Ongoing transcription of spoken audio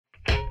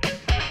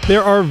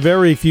There are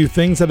very few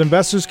things that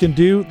investors can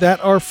do that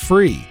are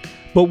free.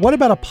 But what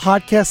about a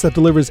podcast that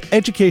delivers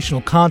educational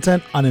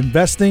content on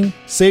investing,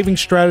 saving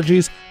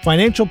strategies,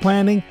 financial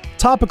planning,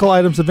 topical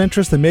items of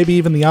interest, and maybe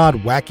even the odd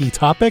wacky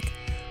topic?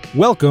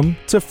 Welcome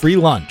to Free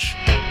Lunch.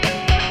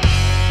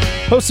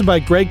 Hosted by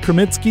Greg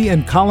Kreminsky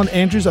and Colin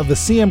Andrews of the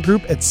CM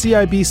Group at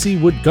CIBC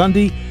Wood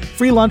Gundy,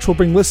 Free Lunch will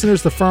bring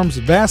listeners the firm's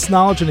vast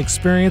knowledge and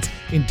experience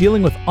in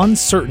dealing with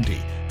uncertainty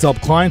to help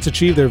clients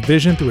achieve their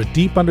vision through a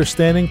deep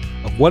understanding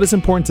of what is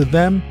important to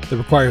them that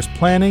requires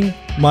planning,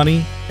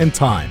 money, and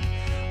time.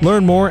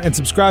 Learn more and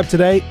subscribe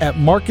today at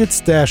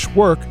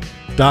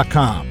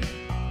markets-work.com.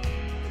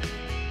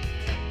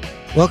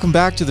 Welcome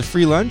back to the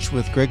Free Lunch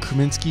with Greg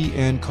Kreminsky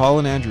and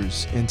Colin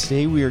Andrews. And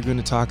today we are going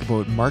to talk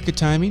about market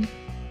timing,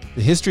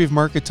 the history of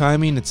market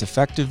timing, its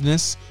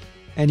effectiveness,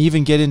 and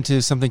even get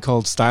into something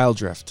called style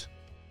drift.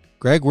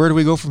 Greg, where do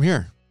we go from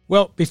here?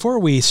 Well, before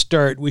we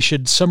start, we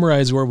should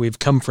summarize where we've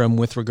come from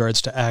with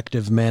regards to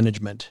active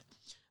management.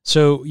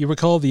 So you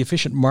recall the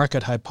efficient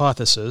market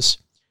hypothesis,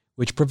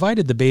 which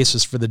provided the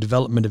basis for the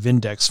development of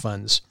index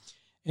funds.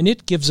 And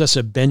it gives us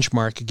a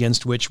benchmark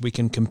against which we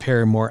can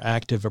compare more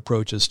active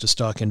approaches to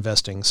stock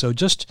investing. So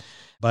just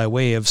by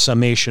way of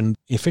summation,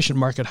 the efficient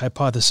market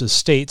hypothesis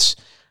states,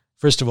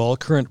 first of all,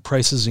 current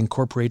prices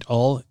incorporate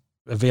all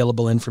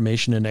available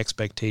information and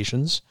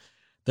expectations,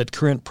 that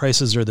current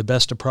prices are the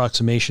best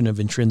approximation of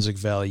intrinsic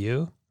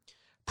value,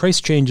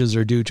 price changes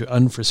are due to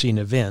unforeseen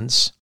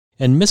events,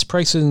 and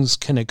mispricings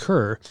can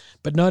occur,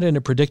 but not in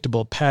a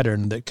predictable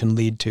pattern that can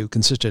lead to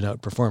consistent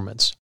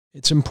outperformance.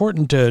 It's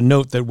important to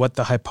note that what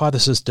the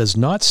hypothesis does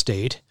not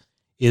state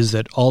is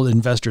that all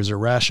investors are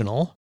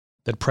rational,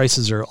 that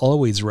prices are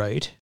always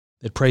right,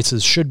 that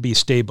prices should be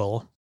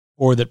stable,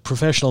 or that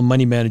professional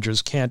money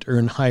managers can't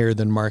earn higher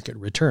than market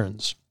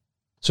returns.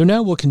 So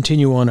now we'll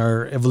continue on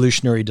our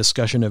evolutionary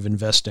discussion of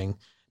investing.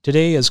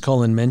 Today, as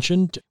Colin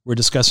mentioned, we're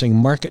discussing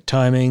market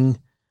timing,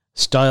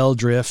 style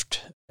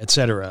drift,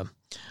 etc.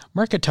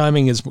 Market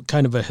timing is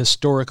kind of a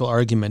historical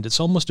argument.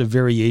 It's almost a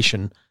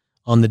variation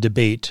on the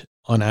debate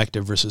on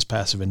active versus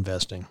passive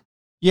investing.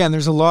 Yeah, and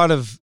there's a lot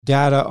of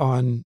data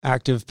on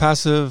active,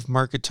 passive,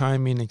 market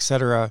timing,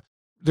 etc.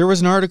 There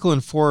was an article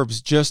in Forbes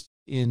just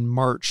in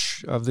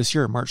March of this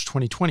year, March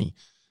 2020,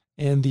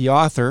 and the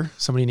author,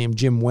 somebody named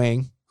Jim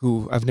Wang,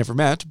 who I've never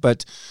met,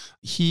 but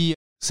he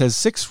says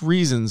 6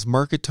 reasons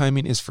market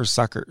timing is for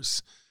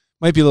suckers.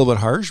 Might be a little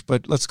bit harsh,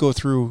 but let's go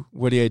through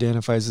what he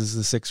identifies as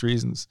the 6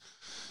 reasons.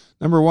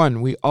 Number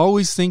 1, we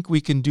always think we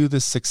can do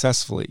this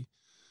successfully.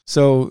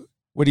 So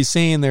what he's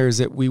saying there is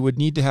that we would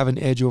need to have an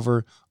edge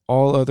over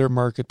all other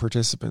market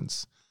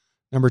participants.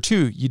 Number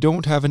 2, you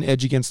don't have an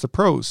edge against the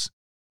pros.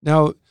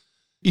 Now,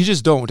 you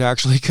just don't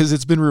actually, because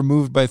it's been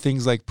removed by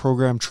things like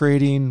program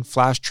trading,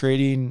 flash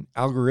trading,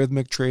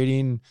 algorithmic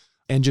trading,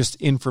 and just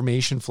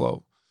information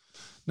flow.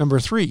 Number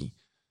 3,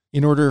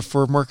 in order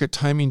for market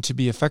timing to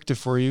be effective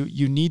for you,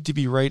 you need to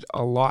be right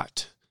a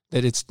lot,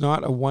 that it's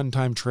not a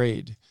one-time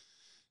trade.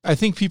 I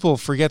think people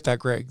forget that,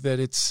 Greg, that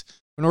it's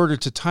in order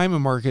to time a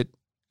market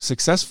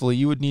successfully,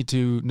 you would need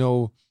to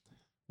know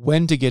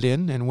when to get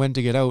in and when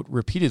to get out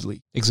repeatedly.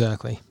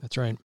 Exactly. That's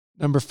right.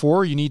 Number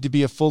 4, you need to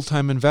be a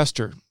full-time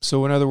investor.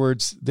 So in other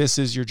words, this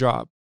is your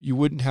job. You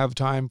wouldn't have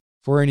time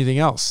for anything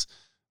else.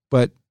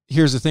 But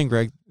here's the thing,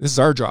 Greg, this is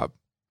our job.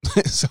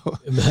 So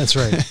that's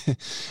right.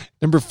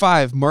 Number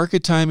 5,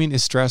 market timing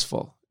is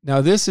stressful.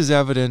 Now, this is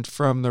evident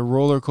from the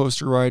roller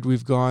coaster ride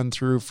we've gone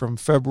through from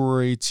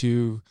February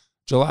to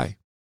July.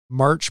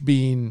 March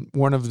being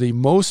one of the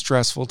most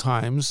stressful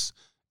times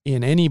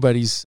in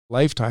anybody's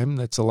lifetime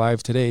that's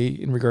alive today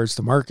in regards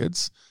to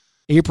markets.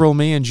 April,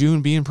 May, and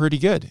June being pretty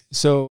good.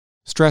 So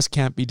stress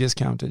can't be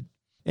discounted.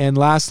 And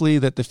lastly,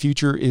 that the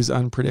future is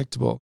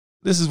unpredictable.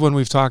 This is one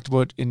we've talked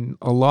about in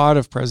a lot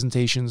of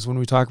presentations when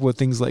we talk about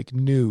things like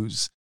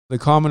news. The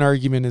common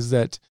argument is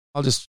that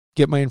I'll just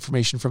get my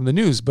information from the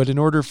news, but in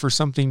order for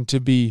something to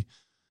be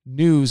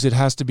news, it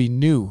has to be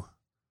new.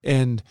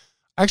 And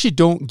I actually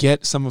don't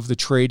get some of the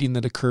trading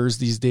that occurs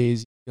these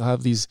days. You'll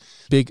have these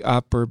big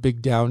up or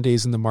big down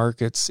days in the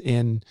markets,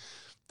 and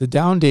the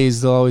down days,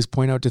 they'll always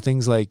point out to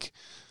things like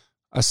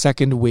a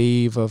second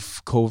wave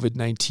of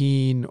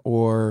COVID-19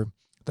 or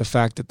the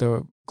fact that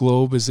the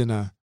globe is in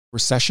a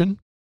recession.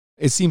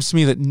 It seems to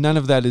me that none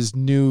of that is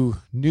new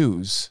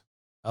news.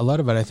 A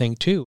lot of it, I think,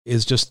 too,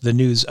 is just the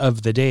news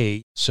of the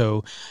day.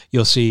 So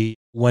you'll see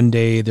one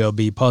day there'll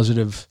be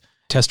positive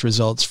test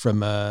results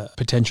from a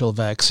potential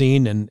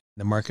vaccine and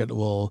the market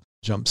will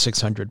jump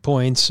 600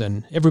 points.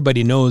 And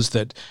everybody knows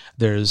that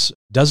there's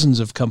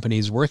dozens of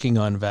companies working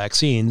on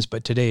vaccines,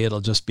 but today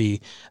it'll just be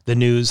the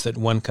news that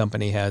one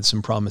company had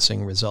some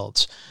promising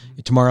results.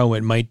 Tomorrow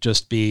it might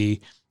just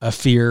be a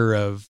fear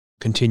of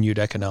continued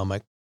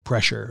economic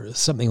pressure,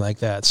 something like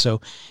that.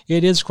 So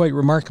it is quite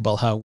remarkable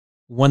how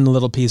one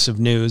little piece of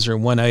news or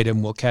one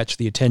item will catch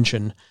the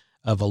attention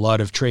of a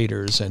lot of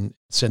traders and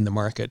send the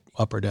market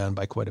up or down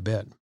by quite a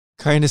bit.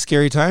 Kind of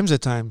scary times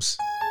at times.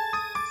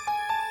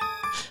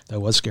 That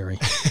was scary.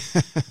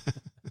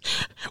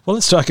 Well,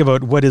 let's talk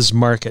about what is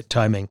market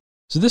timing.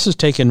 So this is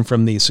taken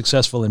from the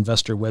Successful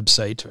Investor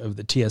website of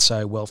the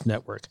TSI Wealth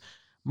Network.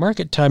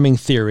 Market timing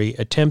theory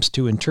attempts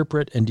to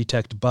interpret and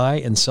detect buy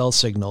and sell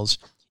signals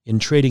in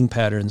trading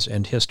patterns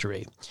and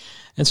history.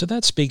 And so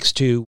that speaks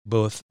to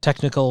both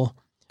technical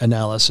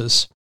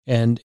analysis,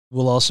 and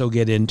we'll also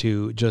get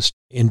into just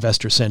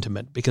investor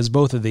sentiment, because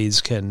both of these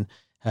can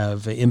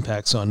have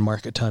impacts on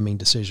market timing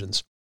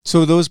decisions.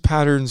 So those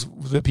patterns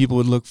that people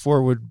would look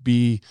for would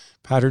be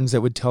patterns that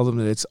would tell them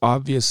that it's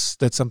obvious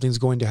that something's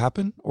going to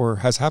happen or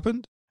has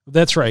happened?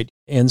 That's right.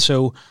 And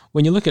so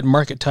when you look at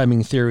market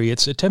timing theory,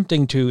 it's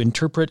attempting to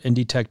interpret and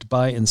detect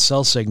buy and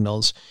sell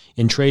signals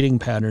in trading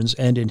patterns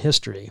and in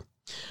history.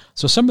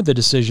 So some of the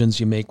decisions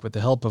you make with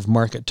the help of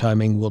market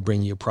timing will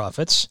bring you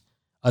profits.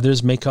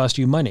 Others may cost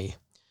you money.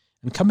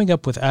 And coming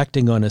up with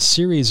acting on a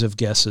series of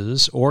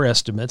guesses or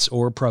estimates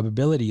or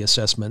probability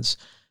assessments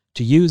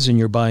to use in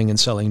your buying and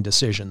selling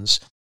decisions,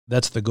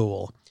 that's the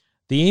goal.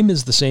 The aim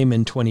is the same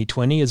in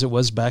 2020 as it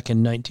was back in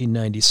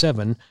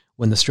 1997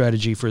 when the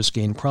strategy first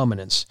gained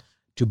prominence,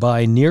 to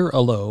buy near a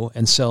low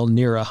and sell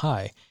near a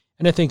high.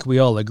 And I think we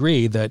all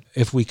agree that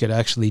if we could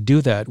actually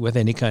do that with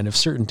any kind of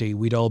certainty,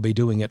 we'd all be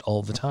doing it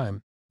all the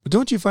time. But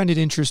don't you find it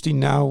interesting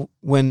now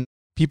when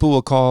people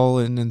will call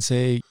and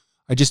say,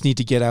 I just need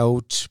to get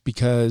out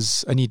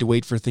because I need to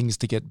wait for things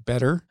to get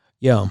better?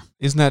 Yeah.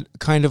 Isn't that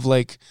kind of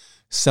like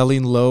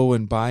selling low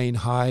and buying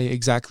high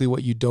exactly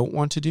what you don't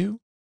want to do?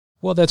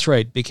 Well, that's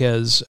right,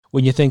 because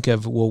when you think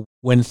of, well,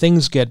 when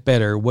things get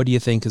better, what do you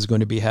think is going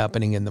to be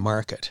happening in the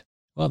market?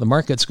 Well, the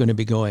market's going to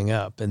be going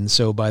up. And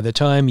so by the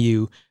time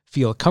you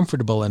feel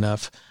comfortable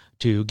enough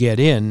to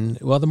get in,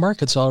 well, the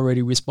market's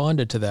already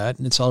responded to that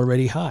and it's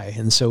already high.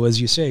 And so,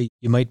 as you say,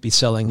 you might be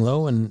selling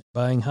low and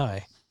buying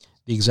high,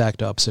 the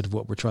exact opposite of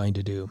what we're trying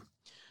to do.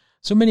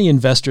 So many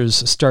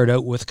investors start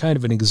out with kind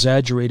of an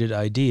exaggerated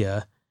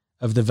idea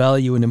of the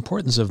value and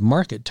importance of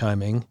market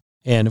timing.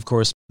 And of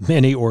course,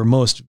 many or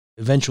most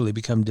eventually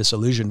become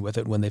disillusioned with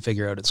it when they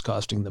figure out it's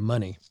costing them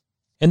money.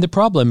 And the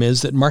problem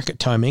is that market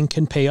timing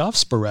can pay off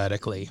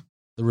sporadically.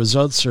 The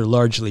results are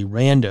largely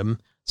random.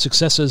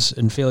 Successes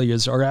and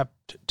failures are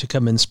apt to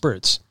come in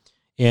spurts.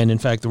 And in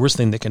fact, the worst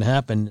thing that can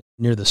happen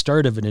near the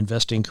start of an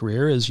investing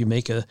career is you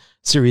make a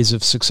series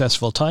of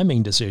successful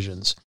timing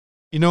decisions.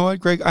 You know what,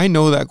 Greg? I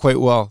know that quite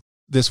well,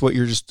 what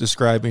you're just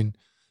describing.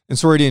 And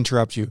sorry to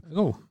interrupt you.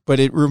 Oh. But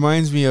it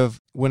reminds me of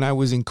when I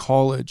was in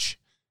college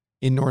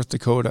in North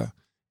Dakota,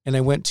 and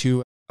I went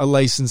to a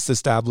licensed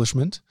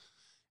establishment,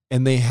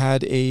 and they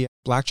had a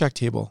blackjack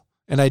table.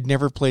 And I'd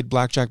never played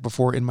blackjack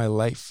before in my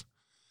life.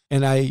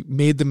 And I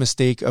made the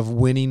mistake of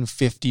winning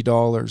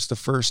 $50 the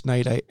first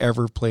night I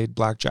ever played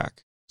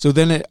blackjack. So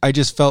then I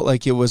just felt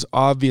like it was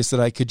obvious that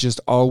I could just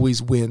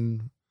always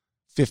win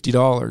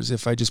 $50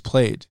 if I just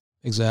played.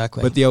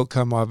 Exactly. But the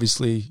outcome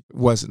obviously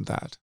wasn't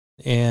that.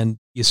 And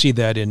you see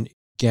that in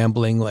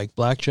gambling like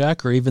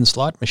blackjack or even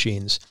slot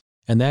machines.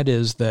 And that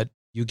is that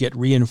you get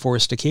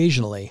reinforced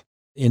occasionally.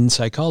 In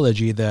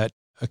psychology, that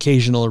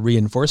occasional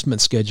reinforcement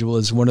schedule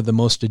is one of the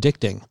most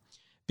addicting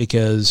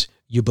because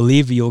you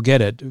believe you'll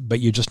get it, but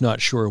you're just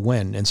not sure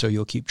when. And so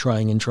you'll keep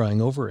trying and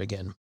trying over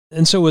again.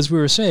 And so as we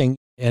were saying,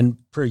 and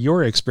per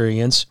your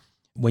experience,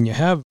 when you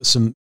have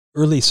some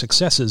early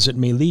successes, it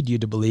may lead you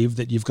to believe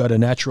that you've got a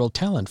natural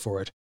talent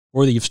for it,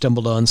 or that you've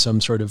stumbled on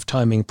some sort of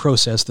timing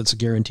process that's a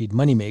guaranteed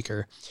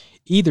moneymaker.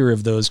 Either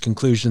of those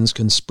conclusions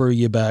can spur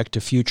you back to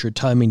future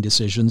timing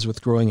decisions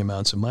with growing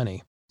amounts of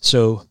money.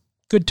 So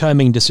good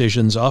timing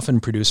decisions often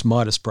produce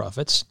modest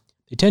profits.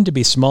 They tend to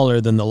be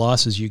smaller than the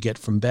losses you get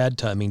from bad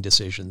timing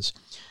decisions.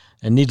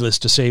 And needless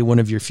to say, one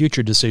of your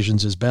future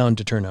decisions is bound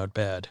to turn out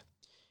bad.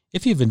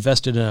 If you've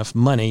invested enough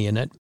money in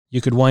it,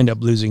 you could wind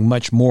up losing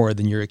much more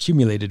than your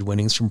accumulated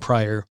winnings from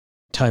prior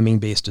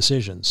timing-based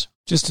decisions.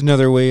 Just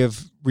another way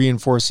of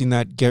reinforcing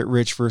that get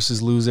rich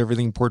versus lose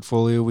everything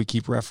portfolio we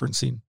keep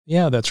referencing.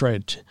 Yeah, that's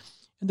right.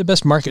 And the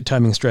best market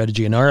timing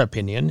strategy, in our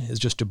opinion, is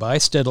just to buy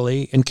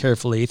steadily and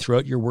carefully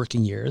throughout your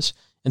working years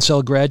and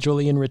sell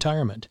gradually in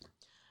retirement.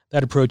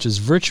 That approach is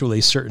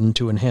virtually certain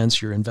to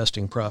enhance your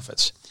investing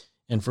profits.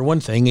 And for one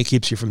thing, it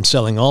keeps you from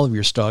selling all of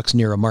your stocks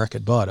near a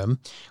market bottom,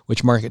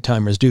 which market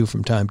timers do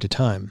from time to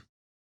time.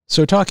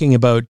 So talking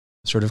about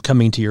sort of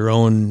coming to your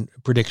own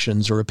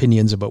predictions or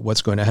opinions about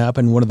what's going to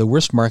happen, one of the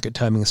worst market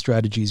timing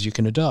strategies you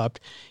can adopt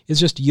is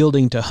just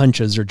yielding to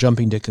hunches or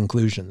jumping to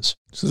conclusions.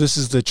 So this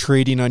is the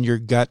trading on your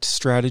gut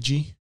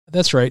strategy?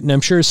 That's right. And I'm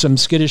sure some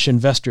skittish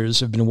investors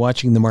have been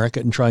watching the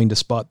market and trying to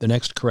spot the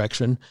next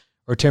correction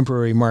or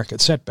temporary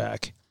market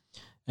setback.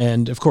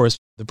 And of course,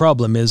 the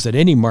problem is that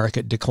any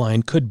market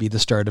decline could be the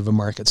start of a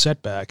market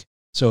setback.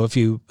 So if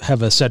you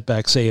have a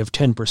setback, say, of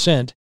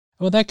 10%,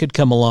 well, that could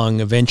come along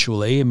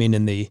eventually. I mean,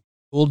 in the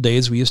old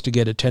days, we used to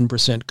get a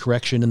 10%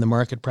 correction in the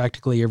market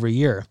practically every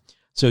year.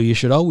 So you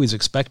should always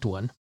expect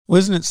one.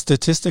 Wasn't it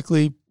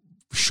statistically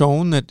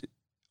shown that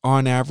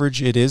on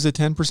average it is a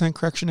 10%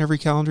 correction every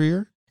calendar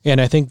year?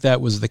 And I think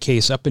that was the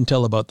case up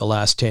until about the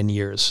last 10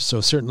 years. So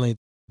certainly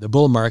the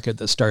bull market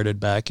that started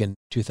back in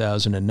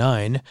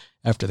 2009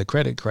 after the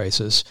credit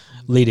crisis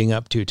leading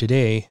up to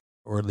today,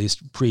 or at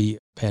least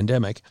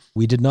pre-pandemic,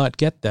 we did not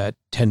get that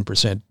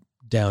 10%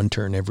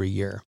 downturn every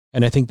year.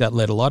 And I think that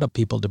led a lot of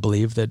people to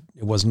believe that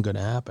it wasn't going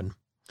to happen.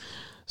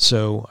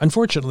 So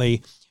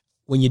unfortunately,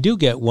 when you do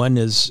get one,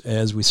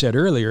 as we said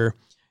earlier,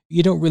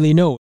 you don't really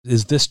know,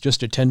 is this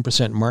just a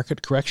 10%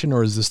 market correction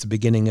or is this the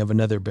beginning of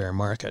another bear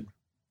market?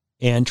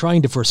 And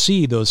trying to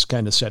foresee those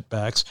kind of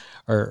setbacks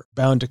are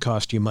bound to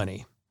cost you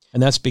money.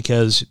 And that's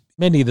because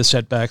many of the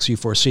setbacks you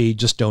foresee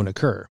just don't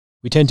occur.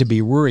 We tend to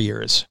be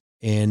worriers,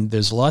 and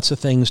there's lots of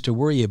things to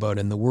worry about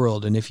in the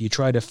world. And if you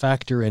try to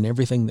factor in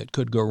everything that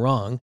could go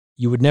wrong,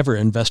 you would never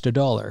invest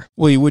 $1.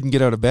 Well, you wouldn't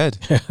get out of bed.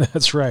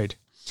 That's right.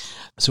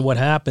 So what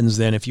happens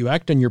then, if you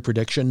act on your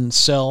prediction,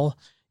 sell,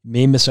 you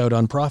may miss out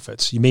on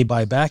profits. You may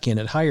buy back in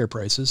at higher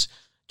prices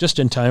just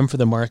in time for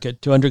the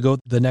market to undergo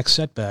the next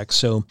setback.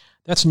 So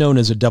that's known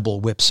as a double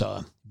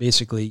whipsaw.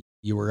 Basically,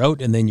 you were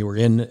out and then you were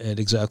in at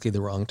exactly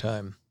the wrong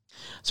time.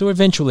 So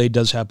eventually it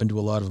does happen to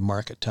a lot of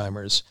market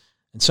timers.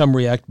 And some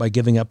react by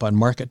giving up on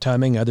market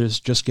timing, others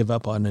just give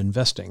up on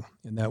investing.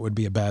 And that would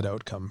be a bad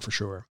outcome for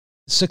sure.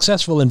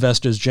 Successful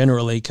investors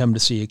generally come to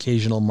see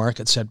occasional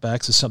market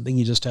setbacks as something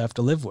you just have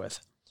to live with.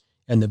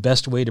 And the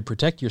best way to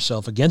protect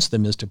yourself against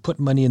them is to put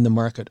money in the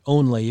market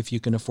only if you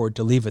can afford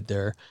to leave it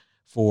there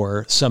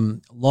for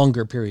some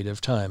longer period of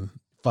time,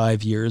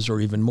 5 years or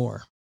even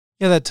more.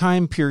 Yeah, that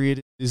time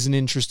period is an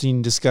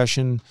interesting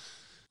discussion.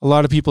 A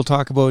lot of people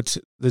talk about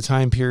the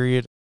time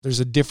period. There's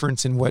a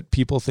difference in what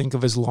people think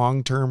of as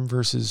long-term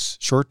versus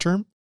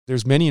short-term.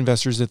 There's many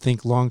investors that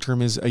think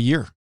long-term is a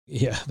year.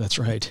 Yeah, that's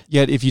right.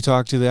 Yet if you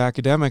talk to the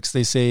academics,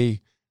 they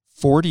say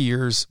 40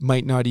 years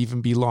might not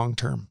even be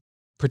long-term.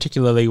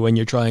 Particularly when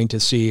you're trying to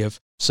see if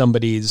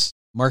somebody's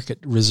market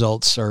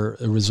results are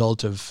a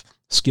result of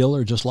skill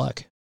or just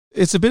luck.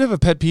 It's a bit of a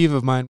pet peeve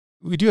of mine.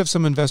 We do have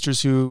some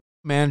investors who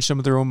manage some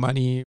of their own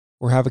money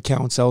or have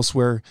accounts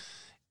elsewhere,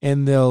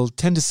 and they'll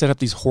tend to set up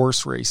these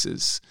horse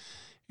races.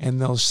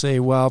 And they'll say,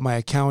 well, my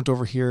account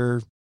over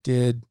here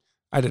did,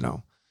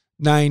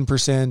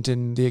 9%,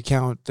 and the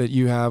account that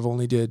you have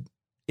only did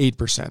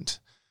 8%.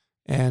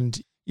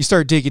 And you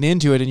start digging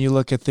into it and you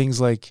look at things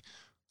like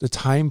the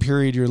time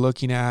period you're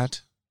looking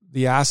at,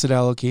 the asset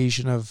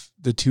allocation of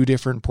the two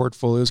different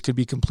portfolios could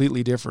be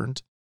completely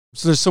different.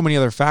 So there's so many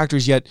other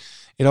factors, yet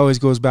it always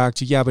goes back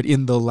to, but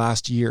in the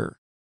last year.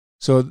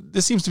 So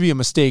this seems to be a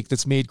mistake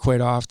that's made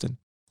quite often.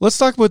 Let's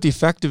talk about the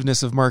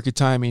effectiveness of market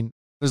timing.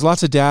 There's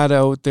lots of data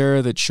out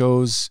there that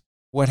shows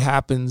what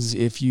happens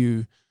if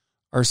you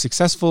are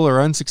successful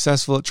or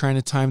unsuccessful at trying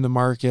to time the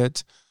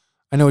market.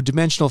 I know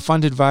Dimensional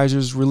Fund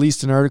Advisors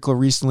released an article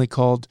recently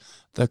called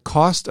The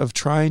Cost of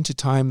Trying to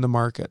Time the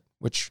Market,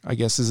 which I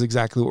guess is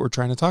exactly what we're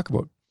trying to talk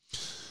about.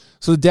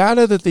 So the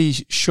data that they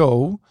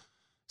show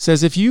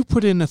says if you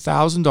put in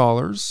 $1,000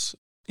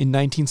 in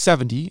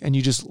 1970 and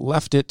you just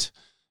left it,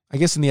 I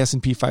guess in the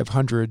S&P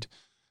 500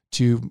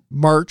 to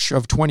March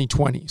of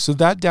 2020. So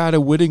that data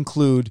would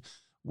include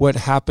what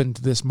happened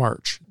this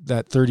March,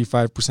 that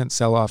 35%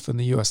 sell-off in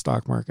the U.S.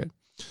 stock market.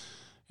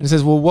 And it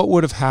says, well, what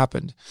would have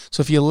happened?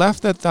 So if you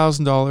left that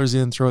 $1,000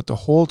 in throughout the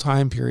whole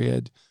time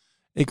period,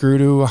 it grew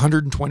to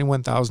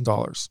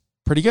 $121,000.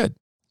 Pretty good.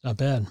 Not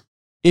bad.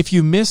 If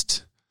you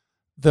missed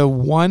the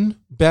one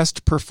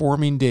best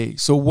performing day,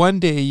 so one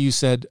day you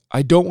said,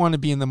 I don't want to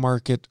be in the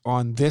market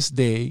on this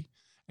day,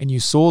 and you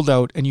sold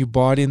out and you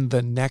bought in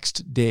the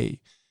next day,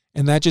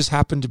 and that just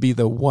happened to be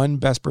the one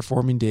best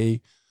performing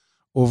day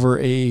over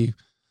a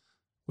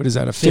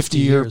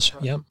 50-year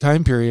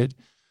time period,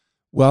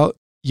 well,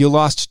 you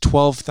lost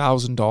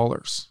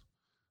 $12,000.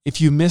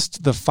 If you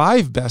missed the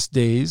 5 best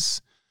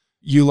days,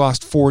 you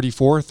lost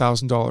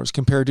 $44,000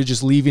 compared to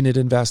just leaving it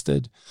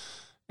invested.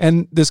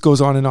 And this goes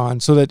on and on.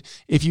 So that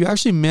if you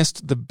actually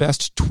missed the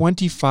best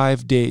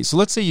 25 days, so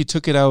let's say you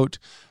took it out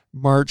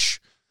March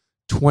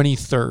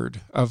 23rd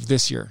of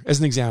this year, as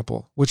an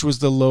example, which was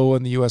the low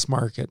in the U.S.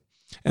 market.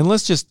 And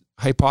let's just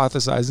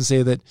hypothesize and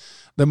say that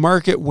the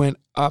market went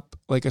up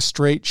like a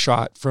straight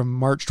shot from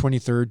March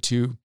 23rd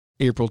to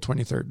April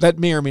 23rd. That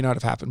may or may not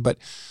have happened. But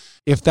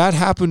if that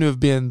happened to have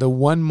been the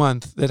 1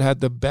 month that had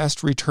the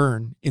best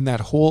return in that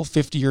whole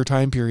 50-year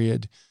time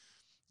period,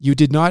 you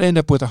did not end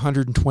up with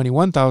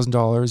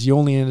 $121,000. You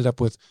only ended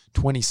up with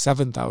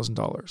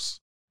 $27,000.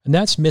 And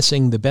that's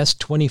missing the best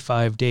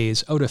 25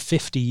 days out of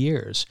 50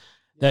 years.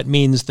 That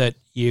means that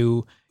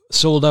you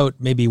sold out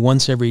maybe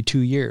once every 2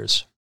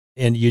 years,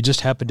 and you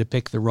just happened to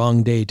pick the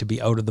wrong day to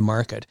be out of the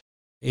market.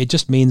 It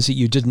just means that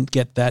you didn't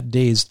get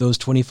those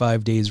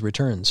 25 days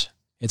returns.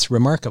 It's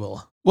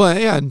remarkable. Well,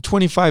 yeah, and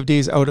 25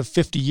 days out of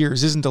 50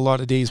 years isn't a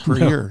lot of days per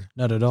year.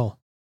 Not at all.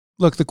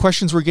 Look, the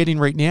questions we're getting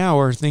right now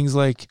are things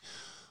like,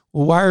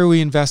 well, why are we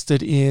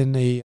invested in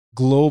a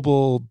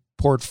global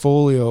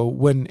portfolio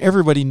when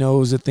everybody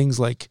knows that things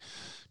like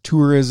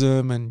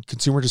tourism and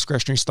consumer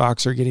discretionary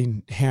stocks are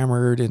getting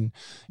hammered? And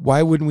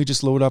why wouldn't we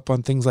just load up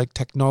on things like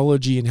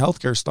technology and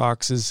healthcare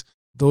stocks, as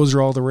those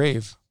are all the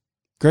rave?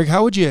 Greg,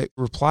 how would you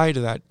reply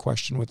to that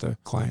question with a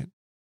client?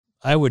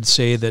 I would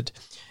say that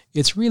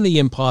it's really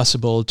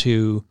impossible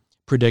to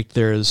predict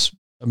I'm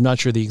not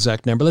sure the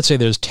exact number. Let's say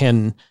there's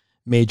 10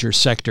 major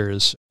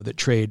sectors that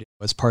trade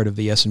as part of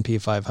the S&P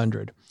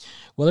 500.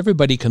 Well,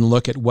 everybody can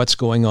look at what's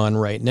going on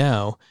right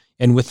now,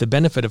 and with the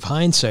benefit of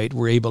hindsight,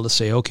 we're able to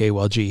say, okay,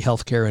 well, gee,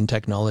 healthcare and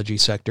technology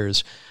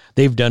sectors,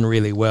 they've done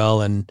really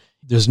well, and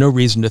there's no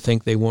reason to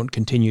think they won't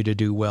continue to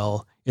do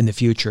well in the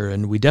future.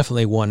 And we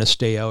definitely want to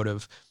stay out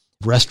of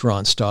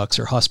restaurant stocks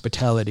or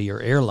hospitality or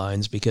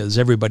airlines, because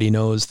everybody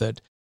knows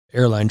that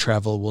airline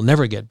travel will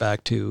never get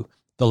back to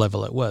the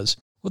level it was.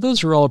 Well,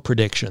 those are all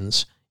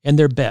predictions, and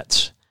they're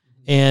bets.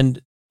 And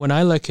when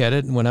I look at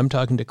it and when I'm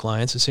talking to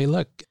clients, I say,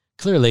 look,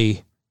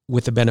 clearly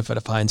with the benefit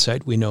of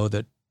hindsight, we know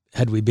that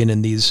had we been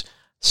in these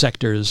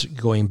sectors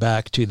going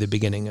back to the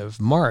beginning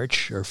of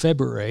March or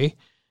February,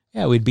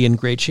 yeah, we'd be in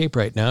great shape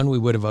right now and we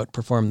would have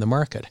outperformed the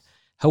market.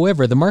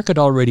 However, the market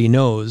already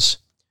knows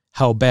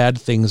how bad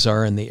things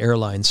are in the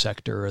airline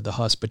sector or the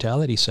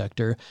hospitality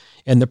sector,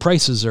 and the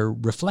prices are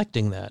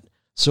reflecting that.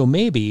 So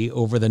maybe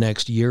over the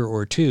next year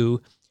or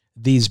two,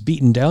 these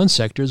beaten down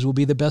sectors will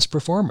be the best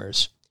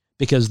performers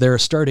because they're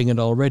starting at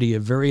already a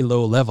very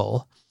low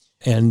level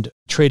and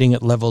trading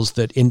at levels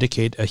that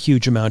indicate a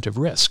huge amount of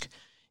risk.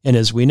 And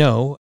as we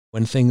know,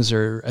 when things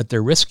are at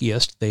their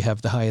riskiest, they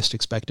have the highest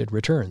expected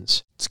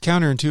returns. It's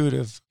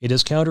counterintuitive. It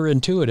is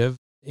counterintuitive.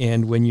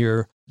 And when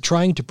you're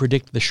trying to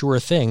predict the sure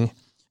thing,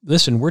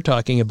 listen, we're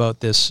talking about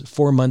this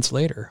 4 months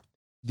later.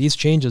 These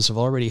changes have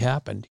already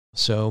happened.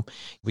 So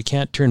we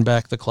can't turn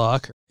back the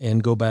clock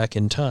and go back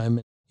in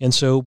time. And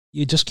so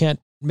you just can't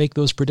make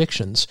those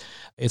predictions.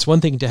 It's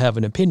one thing to have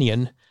an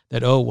opinion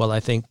that, oh, well, I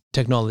think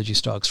technology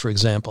stocks, for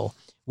example,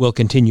 will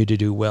continue to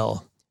do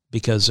well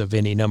because of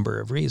any number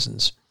of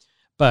reasons.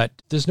 But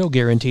there's no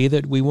guarantee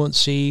that we won't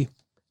see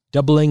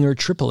doubling or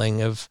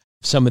tripling of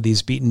some of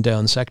these beaten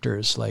down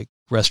sectors like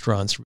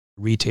restaurants,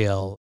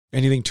 retail.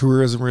 Anything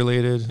tourism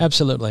related.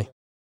 Absolutely.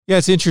 Yeah,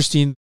 it's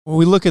interesting. When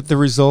we look at the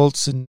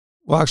results and,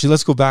 well, actually,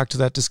 let's go back to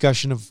that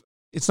discussion of,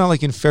 it's not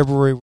like in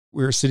February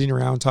we were sitting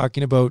around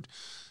talking about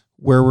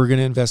where we're going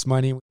to invest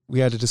money.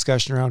 We had a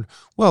discussion around,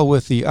 well,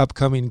 with the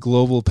upcoming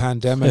global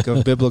pandemic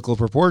of biblical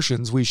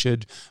proportions, we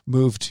should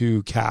move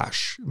to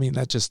cash. I mean,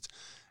 it's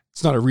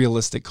not a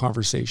realistic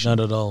conversation.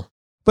 Not at all.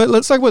 But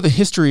let's talk about the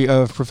history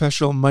of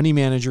professional money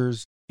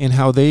managers and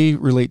how they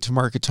relate to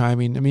market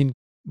timing. I mean,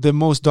 the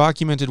most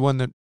documented one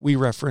that we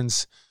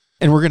reference,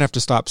 and we're going to have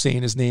to stop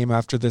saying his name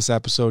after this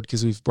episode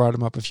because we've brought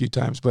him up a few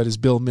times, but is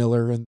Bill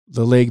Miller and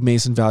the Legg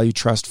Mason Value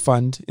Trust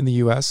Fund in the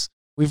U.S.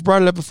 We've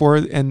brought it up before,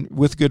 and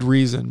with good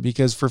reason,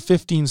 because for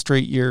 15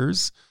 straight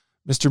years,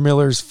 Mr.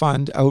 Miller's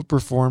fund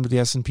outperformed the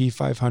S&P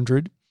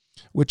 500,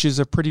 which is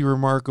a pretty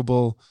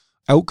remarkable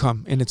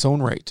outcome in its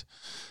own right.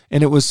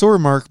 And it was so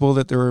remarkable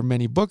that there were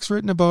many books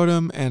written about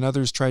him, and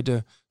others tried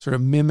to sort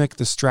of mimic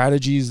the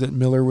strategies that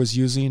Miller was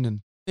using.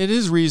 And it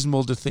is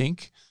reasonable to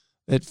think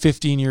that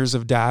 15 years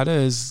of data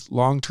is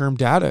long-term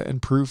data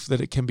and proof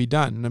that it can be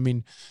done. I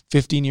mean,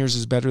 15 years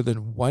is better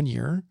than 1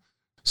 year.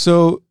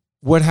 So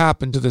what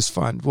happened to this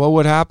fund? Well,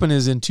 what happened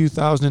is in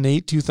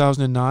 2008,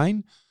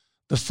 2009,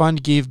 the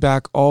fund gave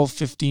back all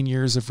 15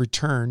 years of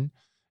return,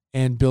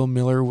 and Bill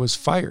Miller was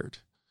fired.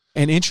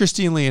 And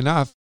interestingly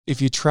enough,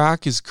 if you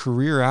track his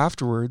career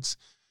afterwards,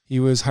 he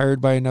was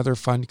hired by another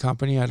fund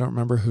company, I don't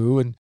remember who,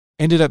 and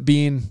ended up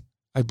being,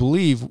 I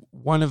believe,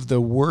 one of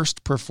the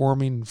worst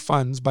performing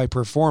funds by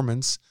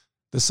performance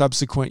the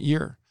subsequent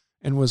year,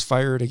 and was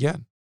fired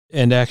again.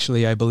 And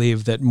actually, I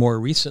believe that more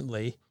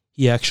recently,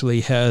 he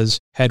actually has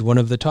had one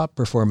of the top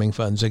performing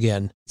funds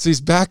again. So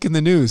he's back in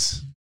the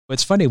news.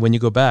 It's funny when you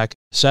go back.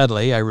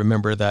 Sadly, I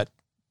remember that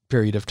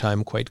period of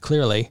time quite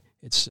clearly.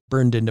 It's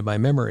burned into my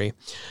memory.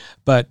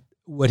 But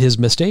what his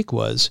mistake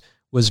was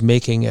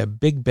making a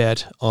big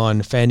bet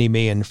on Fannie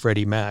Mae and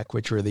Freddie Mac,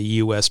 which were the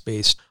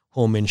U.S.-based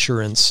home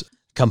insurance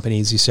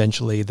companies,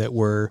 essentially, that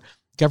were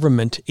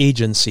government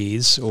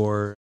agencies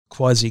or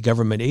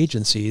quasi-government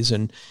agencies.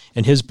 And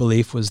his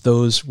belief was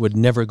those would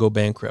never go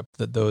bankrupt,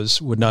 that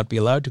those would not be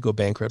allowed to go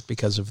bankrupt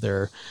because of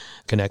their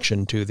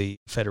connection to the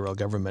federal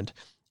government.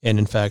 And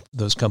in fact,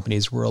 those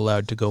companies were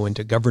allowed to go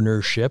into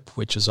governorship,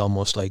 which is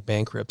almost like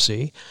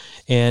bankruptcy.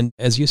 And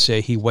as you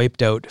say, he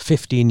wiped out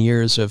 15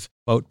 years of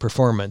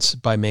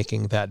outperformance by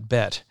making that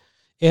bet.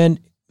 And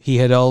he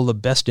had all the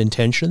best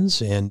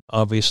intentions, and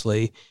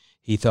obviously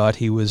he thought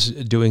he was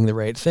doing the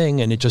right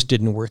thing, and it just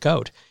didn't work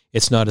out.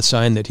 It's not a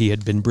sign that he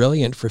had been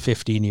brilliant for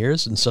 15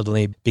 years and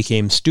suddenly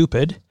became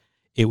stupid.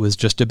 It was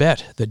just a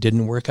bet that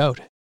didn't work out,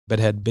 but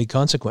had big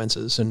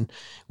consequences. And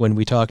when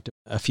we talked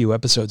a few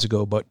episodes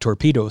ago about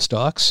torpedo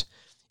stocks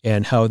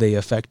and how they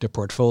affect a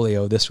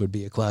portfolio, this would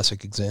be a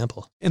classic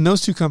example. And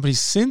those two companies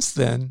since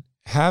then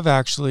have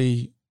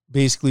actually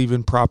basically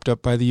been propped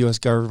up by the U.S.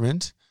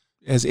 government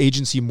as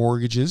agency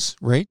mortgages,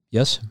 right?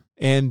 Yes.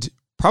 And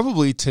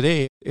probably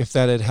today, if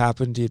that had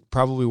happened, it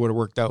probably would have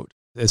worked out.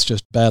 It's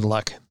just bad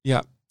luck.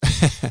 Yeah.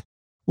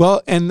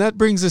 Well, and that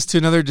brings us to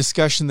another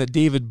discussion that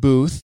David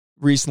Booth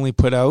recently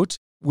put out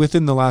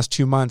within the last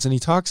 2 months. And he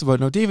talks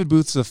about, David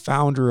Booth's the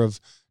founder of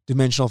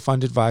Dimensional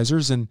Fund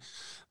Advisors, and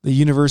the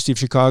University of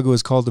Chicago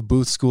is called the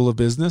Booth School of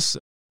Business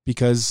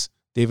because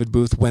David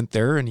Booth went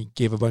there and he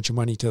gave a bunch of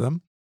money to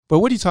them. But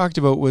what he talked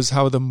about was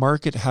how the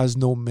market has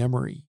no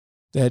memory,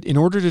 that in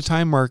order to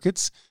time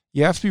markets,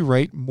 you have to be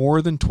right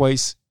more than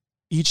twice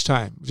each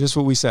time. Just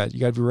what we said. You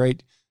got to be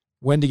right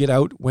when to get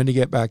out, when to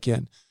get back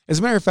in. As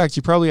a matter of fact,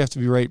 you probably have to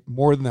be right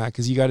more than that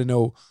because you got to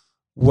know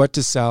what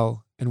to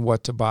sell and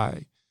what to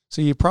buy.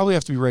 So you probably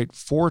have to be right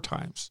 4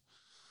 times.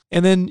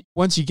 And then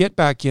once you get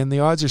back in,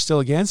 the odds are still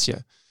against you.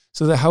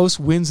 So the house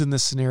wins in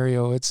this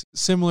scenario. It's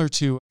similar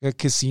to a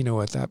casino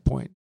at that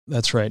point.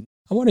 That's right.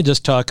 I want to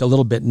just talk a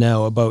little bit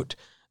now about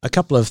a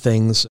couple of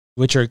things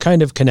which are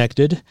kind of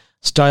connected: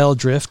 style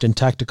drift and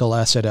tactical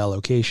asset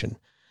allocation.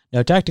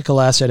 Now, tactical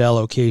asset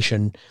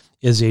allocation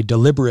is a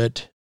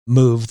deliberate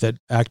move that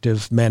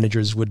active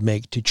managers would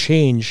make to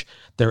change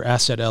their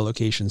asset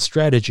allocation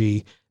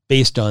strategy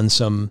based on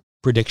some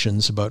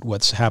predictions about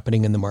what's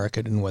happening in the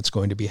market and what's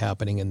going to be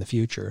happening in the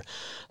future.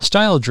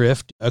 Style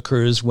drift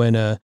occurs when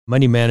a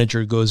money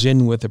manager goes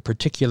in with a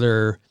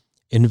particular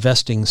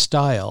investing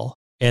style,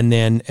 and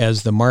then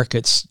as the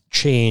markets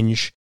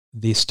change,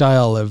 the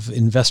style of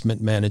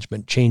investment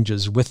management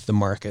changes with the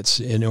markets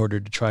in order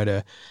to try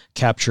to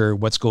capture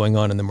what's going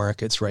on in the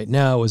markets right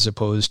now, as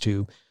opposed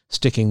to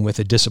sticking with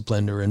a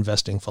disciplined or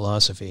investing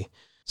philosophy.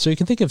 So you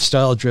can think of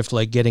style drift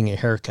like getting a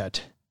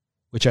haircut,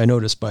 which I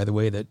noticed, by the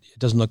way, that it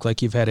doesn't look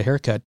like you've had a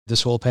haircut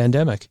this whole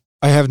pandemic.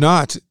 I have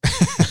not.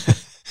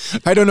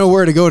 I don't know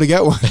where to go to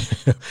get one.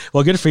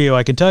 Well, good for you.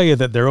 I can tell you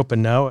that they're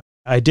open now.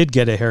 I did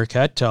get a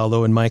haircut,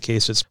 although in my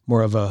case, it's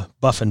more of a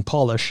buff and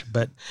polish.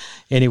 But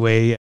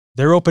anyway,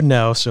 they're open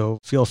now, so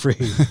feel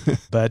free.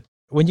 But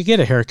when you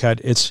get a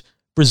haircut, it's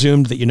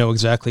presumed that you know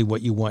exactly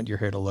what you want your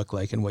hair to look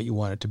like and what you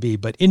want it to be.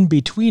 But in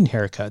between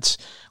haircuts,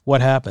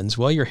 what happens?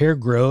 Well, your hair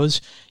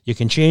grows. You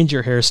can change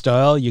your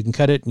hairstyle. You can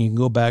cut it and you can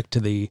go back to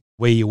the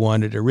way you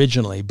wanted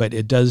originally, but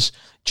it does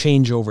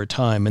change over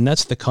time. And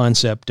that's the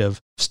concept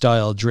of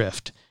style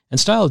drift. And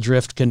style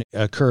drift can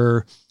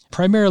occur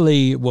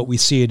primarily, what we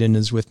see it in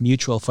is with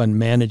mutual fund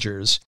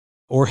managers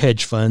or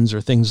hedge funds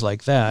or things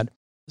like that.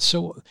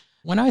 So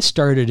when I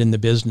started in the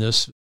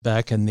business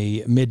back in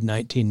the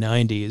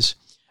mid-1990s,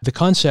 the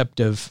concept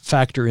of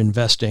factor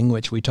investing,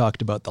 which we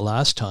talked about the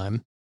last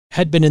time,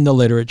 had been in the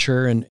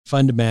literature, and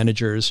fund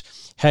managers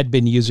had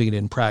been using it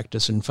in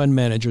practice, and fund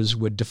managers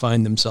would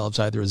define themselves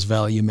either as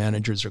value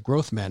managers or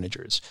growth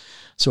managers.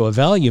 So a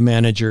value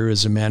manager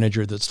is a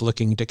manager that's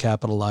looking to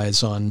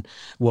capitalize on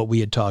what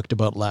we had talked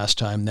about last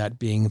time, that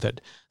being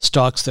that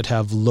stocks that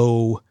have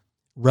low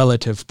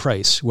relative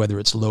price, whether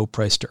it's low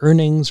price to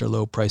earnings or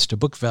low price to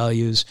book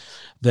values,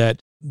 that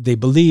they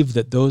believe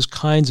that those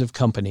kinds of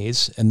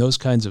companies and those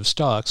kinds of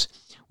stocks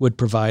would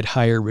provide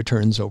higher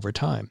returns over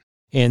time.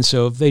 And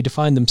so if they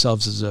define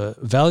themselves as a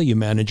value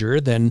manager,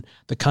 then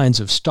the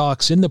kinds of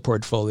stocks in the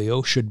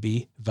portfolio should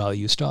be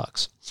value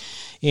stocks.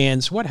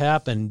 And so what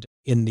happened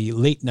in the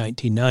late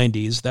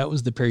 1990s, that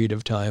was the period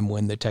of time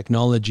when the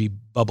technology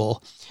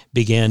bubble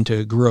began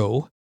to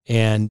grow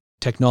and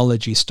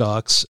technology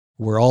stocks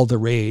were all the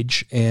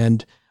rage.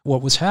 And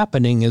what was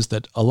happening is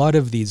that a lot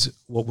of these,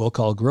 what we'll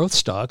call growth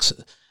stocks,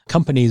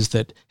 companies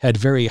that had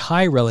very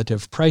high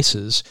relative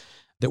prices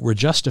that were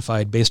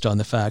justified based on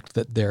the fact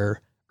that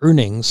their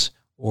earnings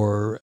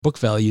or book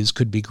values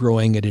could be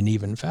growing at an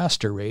even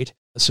faster rate.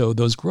 So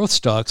those growth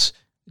stocks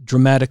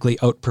dramatically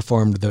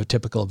outperformed the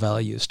typical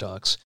value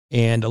stocks.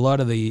 And a lot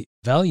of the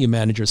value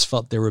managers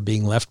felt they were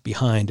being left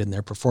behind and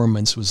their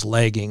performance was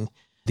lagging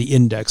the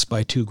index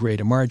by too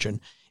great a margin.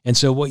 And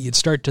so what you'd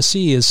start to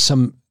see is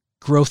some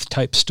growth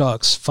type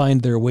stocks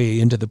find their way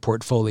into the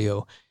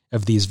portfolio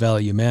of these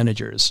value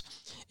managers.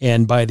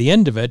 And by the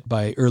end of it,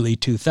 by early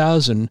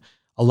 2000,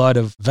 a lot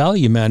of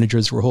value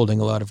managers were holding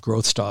a lot of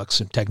growth stocks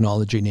and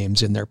technology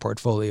names in their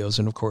portfolios.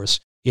 And of course,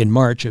 in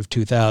March of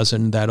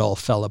 2000, that all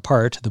fell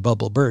apart. The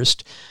bubble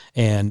burst,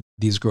 and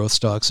these growth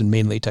stocks and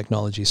mainly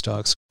technology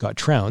stocks got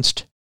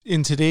trounced.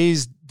 In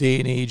today's day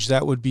and age,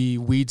 that would be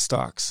weed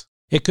stocks.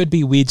 It could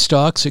be weed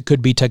stocks. It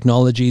could be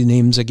technology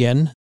names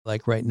again,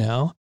 like right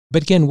now.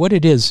 But again, what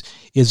it is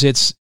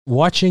it's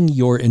watching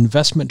your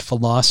investment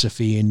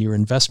philosophy and your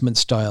investment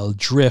style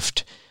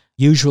drift,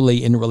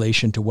 usually in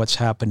relation to what's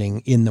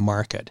happening in the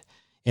market.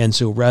 And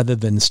so rather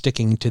than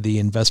sticking to the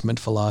investment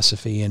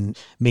philosophy and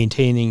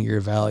maintaining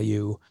your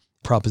value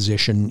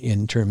proposition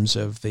in terms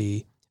of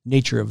the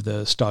nature of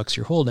the stocks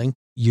you're holding,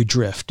 you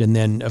drift. And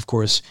then, of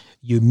course,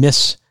 you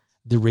miss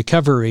the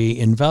recovery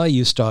in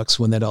value stocks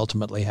when that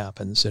ultimately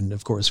happens. And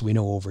of course, we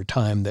know over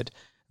time that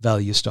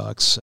value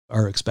stocks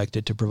are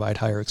expected to provide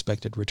higher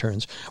expected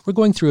returns. We're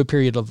going through a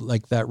period of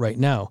like that right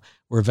now,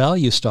 where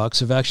value stocks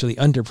have actually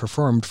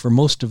underperformed for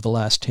most of the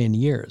last 10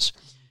 years.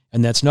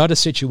 And that's not a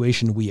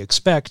situation we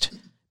expect,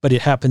 but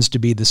it happens to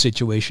be the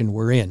situation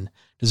we're in.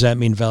 Does that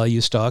mean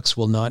value stocks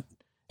will not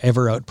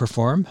ever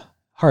outperform?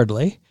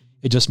 Hardly.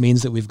 It just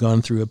means that we've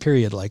gone through a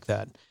period like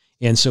that.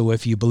 And so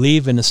if you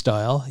believe in a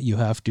style, you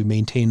have to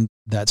maintain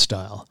that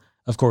style.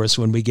 Of course,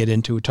 when we get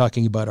into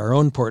talking about our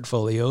own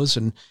portfolios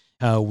and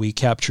how we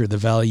capture the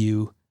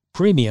value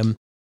premium,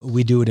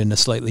 we do it in a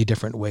slightly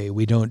different way.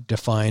 We don't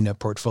define a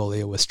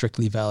portfolio with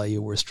strictly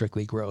value or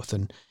strictly growth,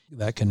 and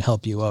that can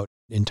help you out.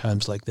 in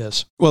times like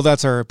this. Well,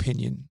 that's our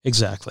opinion.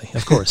 Exactly,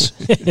 of course.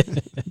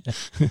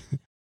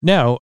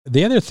 Now,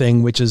 the other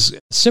thing, which is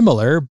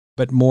similar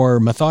but more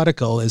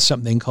methodical, is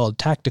something called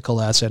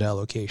tactical asset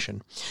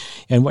allocation.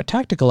 And what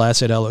tactical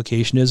asset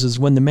allocation is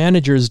when the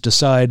managers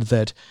decide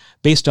that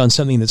based on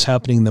something that's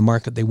happening in the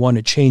market, they want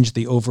to change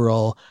the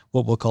overall,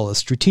 what we'll call a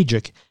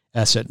strategic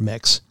asset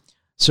mix.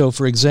 So,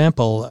 for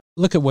example,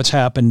 look at what's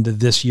happened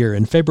this year.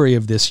 In February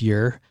of this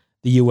year,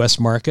 the U.S.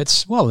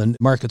 markets, and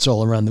markets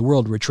all around the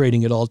world, were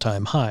trading at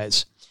all-time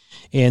highs.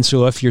 And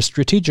so if your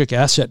strategic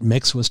asset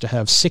mix was to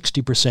have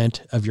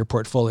 60% of your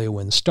portfolio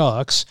in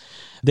stocks,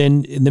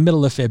 then in the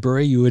middle of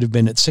February, you would have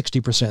been at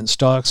 60%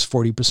 stocks,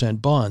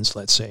 40% bonds,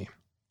 let's say.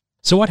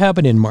 So what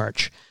happened in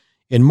March?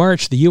 In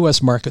March, the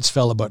U.S. markets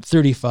fell about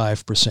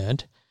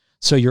 35%.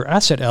 So your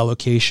asset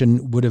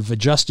allocation would have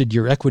adjusted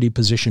your equity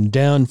position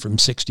down from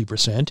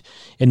 60%,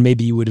 and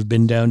maybe you would have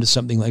been down to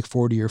something like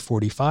 40 or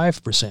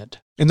 45%.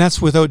 And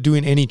that's without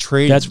doing any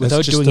trading. That's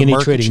without doing any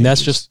trading. Changes.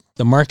 That's just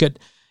the market,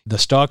 the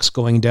stocks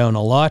going down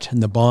a lot,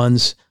 and the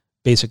bonds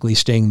basically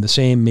staying the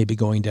same, maybe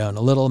going down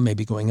a little,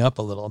 maybe going up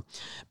a little.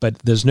 But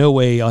there's no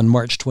way on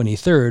March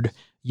 23rd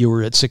you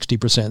were at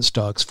 60%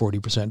 stocks,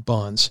 40%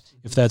 bonds,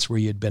 if that's where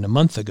you'd been a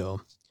month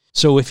ago.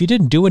 So if you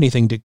didn't do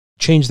anything to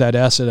change that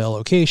asset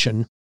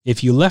allocation,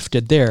 if you left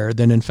it there,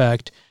 then in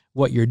fact,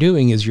 what you're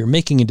doing is you're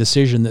making a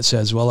decision that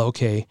says, well,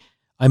 okay,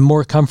 I'm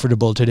more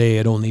comfortable today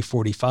at only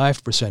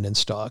 45% in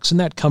stocks. And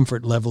that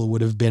comfort level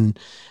would have been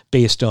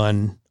based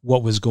on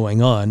what was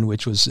going on,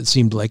 which was, it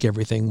seemed like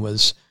everything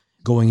was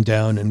going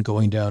down and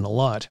going down a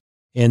lot.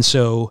 And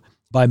so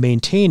by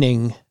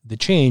maintaining the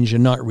change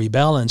and not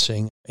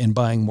rebalancing and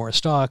buying more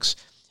stocks,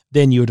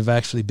 then you would have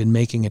actually been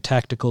making a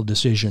tactical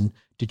decision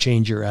to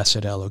change your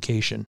asset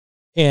allocation.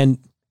 And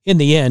in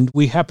the end,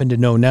 we happen to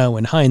know now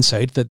in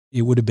hindsight that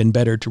it would have been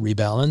better to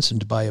rebalance and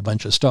to buy a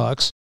bunch of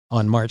stocks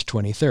on March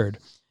 23rd.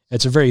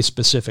 It's a very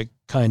specific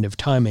kind of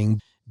timing,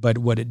 but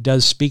what it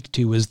does speak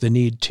to is the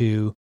need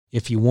to,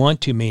 if you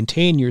want to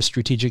maintain your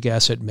strategic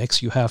asset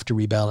mix, you have to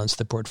rebalance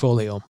the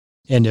portfolio.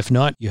 And if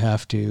not, you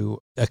have to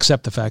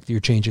accept the fact that you're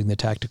changing the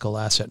tactical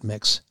asset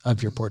mix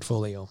of your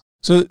portfolio.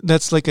 So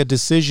that's like a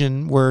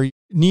decision where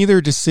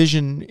neither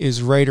decision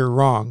is right or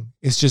wrong.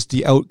 It's just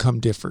the outcome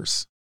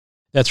differs.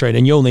 That's right.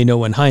 And you only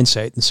know in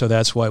hindsight. And so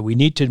that's why we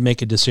need to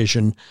make a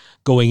decision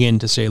going in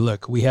to say,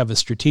 look, we have a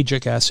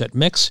strategic asset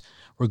mix.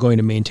 We're going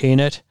to maintain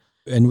it.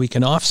 And we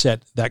can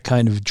offset that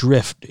kind of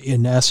drift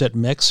in asset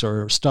mix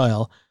or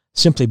style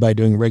simply by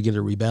doing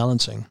regular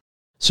rebalancing.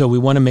 So we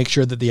want to make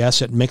sure that the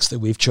asset mix that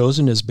we've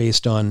chosen is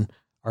based on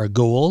our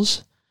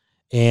goals.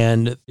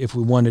 And if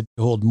we want to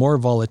hold more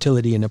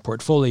volatility in a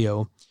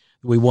portfolio,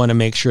 we want to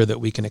make sure that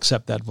we can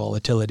accept that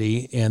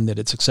volatility and that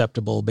it's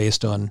acceptable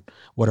based on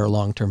what our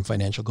long-term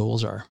financial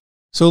goals are.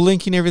 So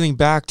linking everything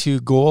back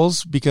to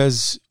goals,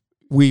 because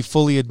we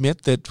fully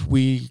admit that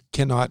we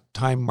cannot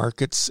time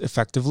markets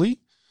effectively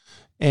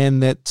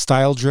and that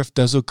style drift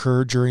does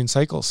occur during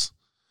cycles,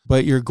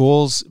 but your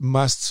goals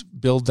must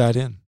build that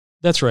in.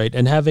 That's right.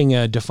 And having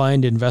a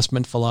defined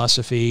investment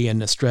philosophy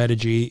and a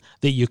strategy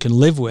that you can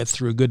live with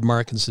through good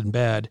markets and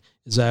bad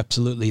is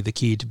absolutely the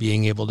key to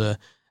being able to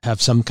have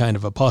some kind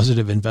of a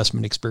positive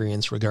investment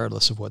experience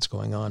regardless of what's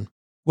going on.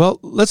 Well,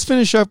 let's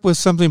finish up with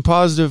something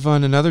positive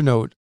on another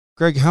note.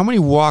 Greg, how many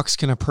walks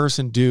can a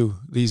person do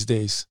these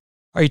days?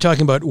 Are you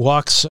talking about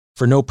walks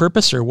for no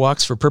purpose or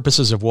walks for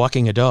purposes of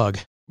walking a dog?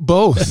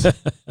 Both.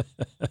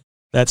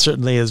 That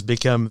certainly has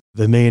become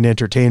the main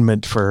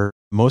entertainment for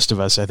most of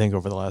us, I think,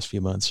 over the last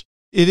few months.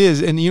 It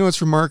is. And you know what's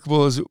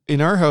remarkable is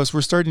in our house,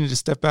 we're starting to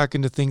step back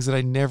into things that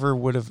I never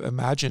would have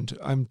imagined.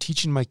 I'm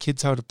teaching my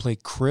kids how to play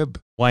crib.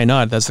 Why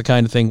not? That's the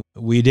kind of thing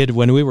we did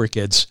when we were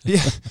kids.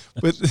 Yeah,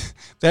 but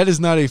that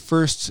is not a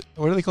first,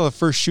 what do they call a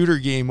first shooter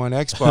game on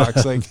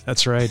Xbox? Like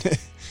That's right.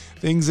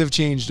 Things have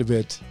changed a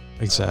bit.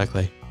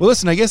 Exactly. Well,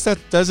 listen, I guess that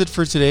does it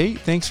for today.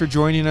 Thanks for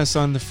joining us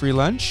on the free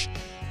lunch,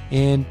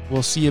 and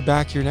we'll see you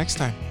back here next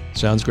time.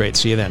 Sounds great.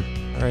 See you then.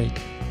 All right.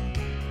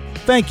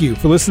 Thank you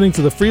for listening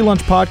to the Free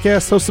Lunch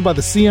Podcast hosted by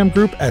the CM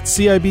Group at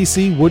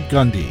CIBC Wood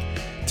Gundy.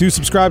 To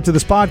subscribe to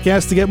this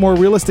podcast to get more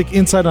realistic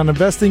insight on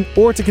investing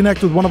or to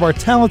connect with one of our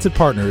talented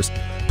partners,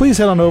 please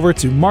head on over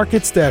to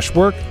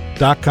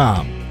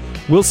markets-work.com.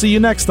 We'll see you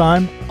next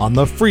time on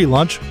the Free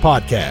Lunch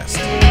Podcast.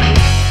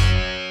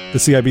 The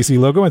CIBC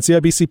logo and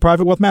CIBC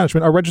Private Wealth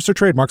Management are registered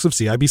trademarks of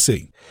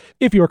CIBC.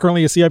 If you are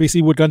currently a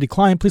CIBC Wood Gundy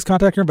client, please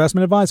contact your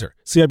investment advisor.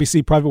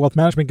 CIBC Private Wealth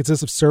Management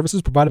consists of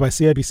services provided by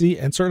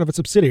CIBC and certain of its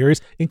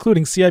subsidiaries,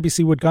 including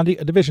CIBC Wood Gundy,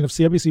 a division of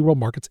CIBC World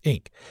Markets,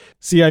 Inc.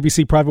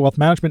 CIBC Private Wealth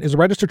Management is a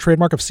registered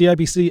trademark of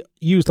CIBC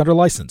used under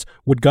license.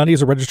 Wood Gundy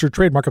is a registered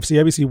trademark of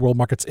CIBC World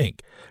Markets,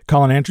 Inc.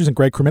 Colin Andrews and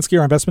Greg Kreminsky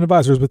are investment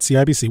advisors with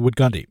CIBC Wood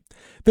Gundy.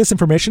 This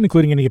information,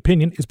 including any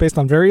opinion, is based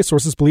on various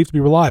sources believed to be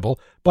reliable,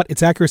 but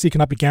its accuracy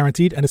cannot be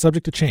guaranteed and is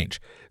subject to change.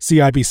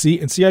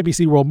 CIBC and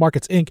CIBC World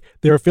Markets, Inc.,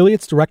 their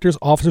affiliates, directors,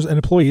 officers, and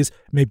employees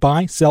may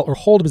buy, sell, or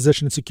hold a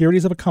position in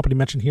securities of a company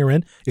mentioned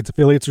herein, its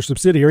affiliates or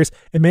subsidiaries,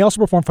 and may also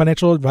perform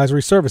financial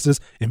advisory services,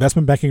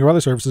 investment banking, or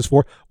other services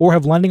for, or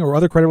have lending or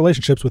other credit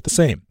relationships with the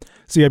same.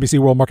 CIBC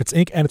World Markets,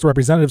 Inc. and its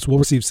representatives will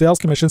receive sales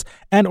commissions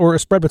and or a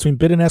spread between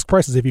bid and ask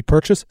prices if you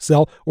purchase,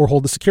 sell, or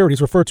hold the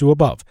securities referred to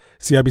above.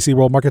 CIBC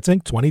World Markets,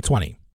 Inc. 2020.